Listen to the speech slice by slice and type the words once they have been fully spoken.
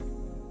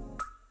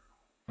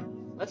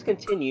Let's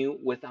continue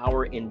with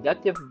our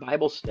inductive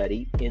Bible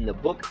study in the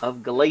book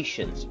of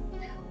Galatians.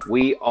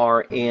 We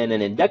are in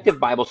an inductive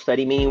Bible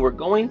study, meaning we're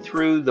going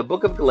through the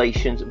book of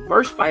Galatians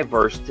verse by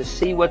verse to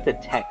see what the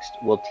text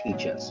will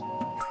teach us.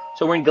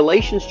 So we're in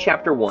Galatians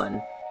chapter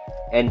 1,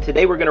 and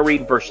today we're going to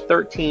read verse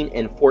 13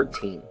 and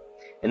 14.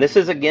 And this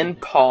is, again,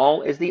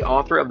 Paul is the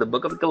author of the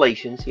book of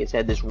Galatians. He has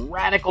had this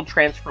radical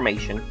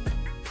transformation,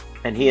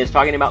 and he is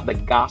talking about the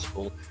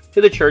gospel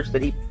to the church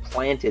that he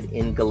planted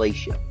in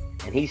Galatia.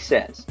 And he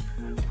says,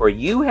 "For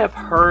you have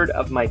heard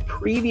of my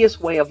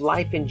previous way of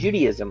life in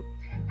Judaism,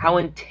 how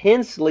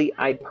intensely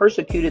I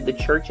persecuted the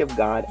church of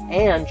God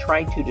and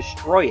tried to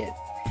destroy it.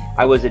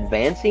 I was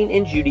advancing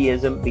in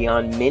Judaism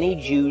beyond many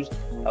Jews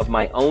of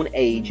my own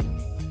age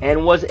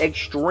and was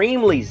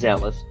extremely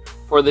zealous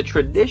for the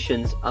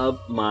traditions of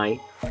my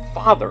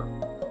father."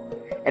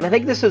 And I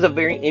think this is a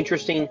very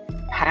interesting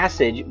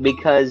passage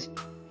because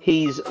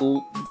he's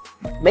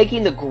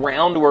making the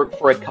groundwork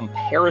for a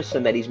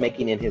comparison that he's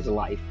making in his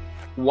life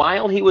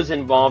while he was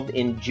involved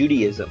in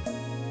Judaism,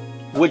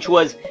 which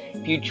was,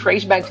 if you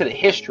trace back to the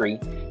history,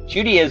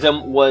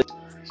 Judaism was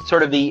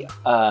sort of the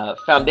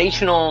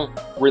foundational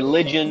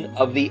religion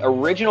of the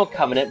original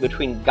covenant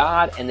between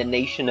God and the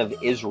nation of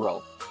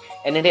Israel.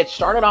 And it had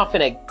started off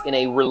in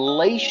a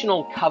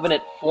relational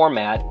covenant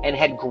format and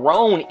had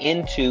grown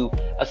into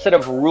a set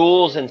of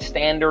rules and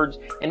standards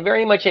and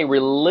very much a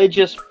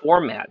religious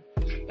format.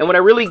 And what I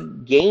really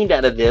gained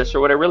out of this, or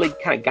what I really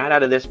kind of got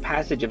out of this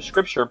passage of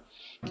Scripture,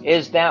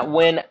 is that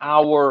when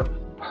our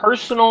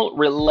personal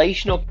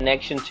relational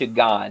connection to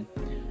God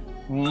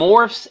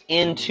morphs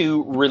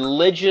into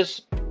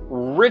religious,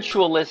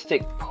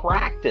 ritualistic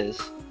practice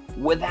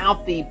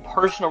without the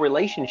personal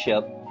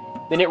relationship,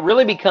 then it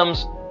really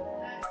becomes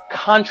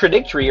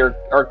contradictory or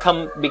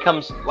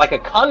becomes like a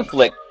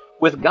conflict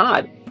with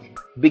God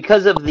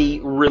because of the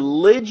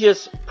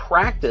religious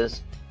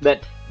practice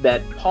that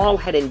Paul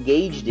had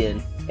engaged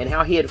in and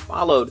how he had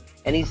followed.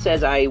 And he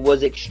says, "I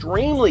was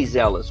extremely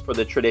zealous for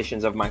the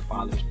traditions of my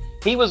fathers."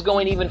 He was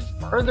going even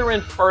further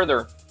and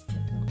further,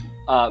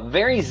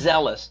 very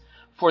zealous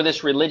for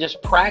this religious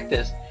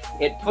practice.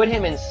 It put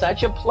him in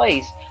such a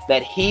place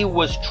that he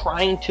was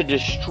trying to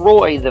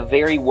destroy the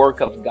very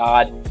work of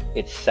God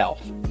itself.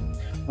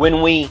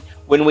 When we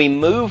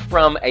move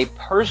from a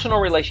personal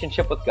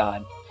relationship with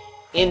God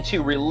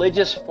into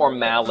religious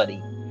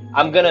formality,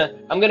 I'm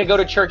gonna go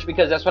to church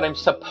because that's what I'm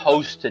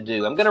supposed to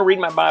do. I'm gonna read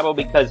my Bible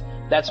because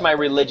that's my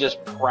religious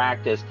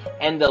practice.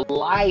 And the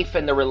life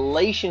and the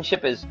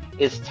relationship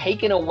is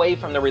taken away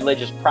from the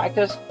religious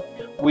practice.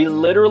 We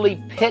literally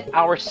pit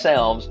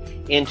ourselves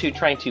into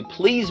trying to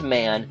please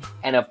man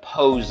and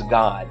oppose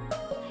God.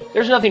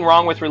 There's nothing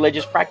wrong with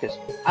religious practice.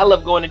 I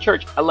love going to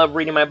church. I love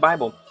reading my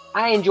Bible.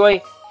 I enjoy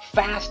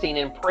fasting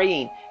and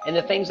praying and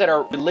the things that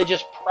are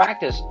religious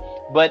practice,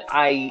 but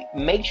I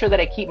make sure that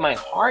I keep my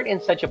heart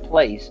in such a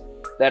place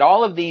that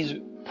all of these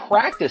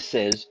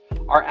practices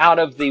are out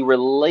of the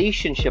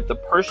relationship, the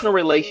personal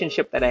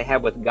relationship that I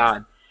have with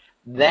God.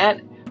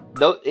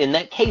 In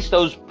that case,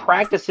 those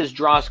practices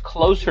draw us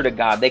closer to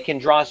God. They can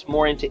draw us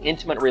more into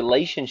intimate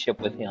relationship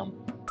with Him,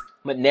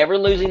 but never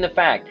losing the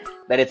fact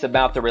that it's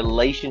about the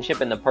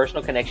relationship and the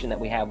personal connection that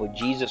we have with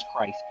Jesus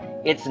Christ.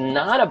 It's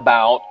not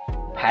about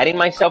patting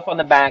myself on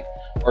the back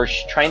or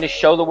trying to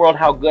show the world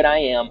how good I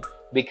am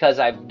because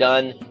I've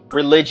done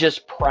religious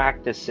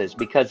practices,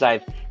 because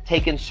I've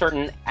taken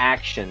certain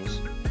actions.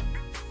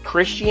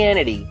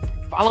 Christianity,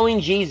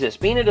 following Jesus,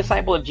 being a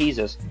disciple of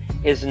Jesus,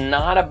 is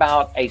not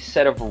about a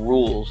set of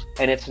rules,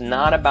 and it's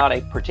not about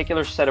a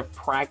particular set of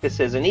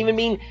practices and even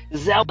being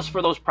zealous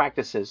for those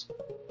practices.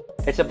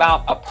 It's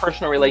about a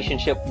personal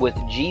relationship with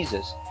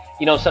Jesus.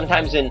 You know,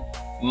 sometimes in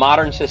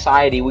modern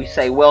society we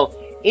say, well,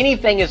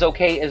 anything is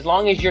okay as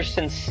long as you're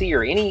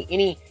sincere.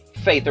 Any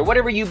faith or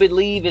whatever you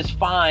believe is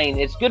fine.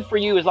 It's good for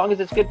you as long as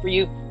it's good for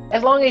you,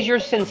 as long as you're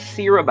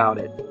sincere about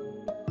it.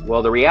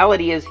 Well, the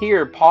reality is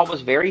here, Paul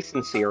was very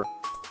sincere.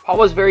 Paul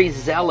was very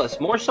zealous,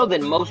 more so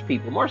than most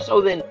people, more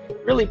so than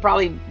really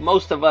probably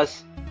most of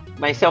us,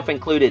 myself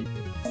included,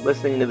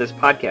 listening to this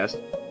podcast.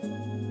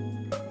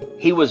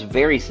 He was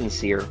very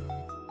sincere,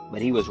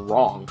 but he was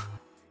wrong.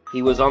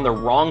 He was on the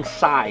wrong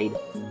side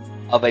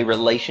of a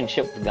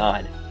relationship with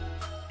God.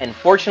 And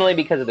fortunately,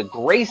 because of the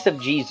grace of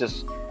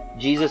Jesus,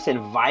 Jesus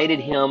invited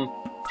him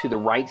to the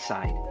right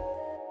side.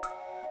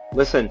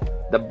 Listen,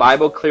 the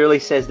Bible clearly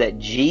says that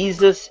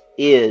Jesus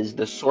is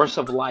the source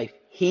of life.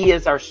 He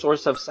is our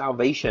source of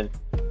salvation.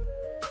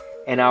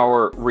 And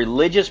our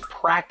religious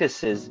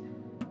practices,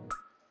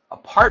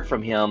 apart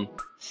from Him,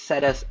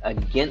 set us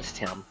against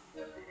Him.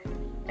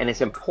 And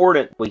it's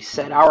important we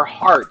set our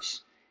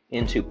hearts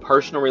into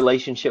personal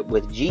relationship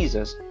with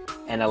Jesus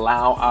and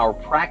allow our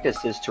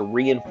practices to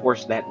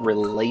reinforce that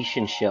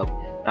relationship,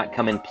 not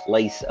come in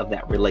place of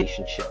that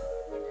relationship.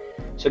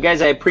 So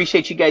guys, I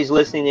appreciate you guys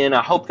listening in.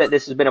 I hope that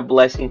this has been a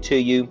blessing to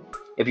you.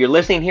 If you're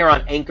listening here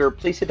on Anchor,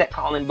 please hit that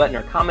call-in button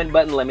or comment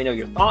button. Let me know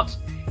your thoughts.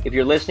 If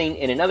you're listening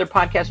in another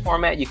podcast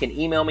format, you can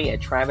email me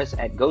at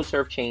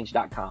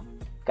travis@gosurfchange.com.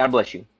 God bless you.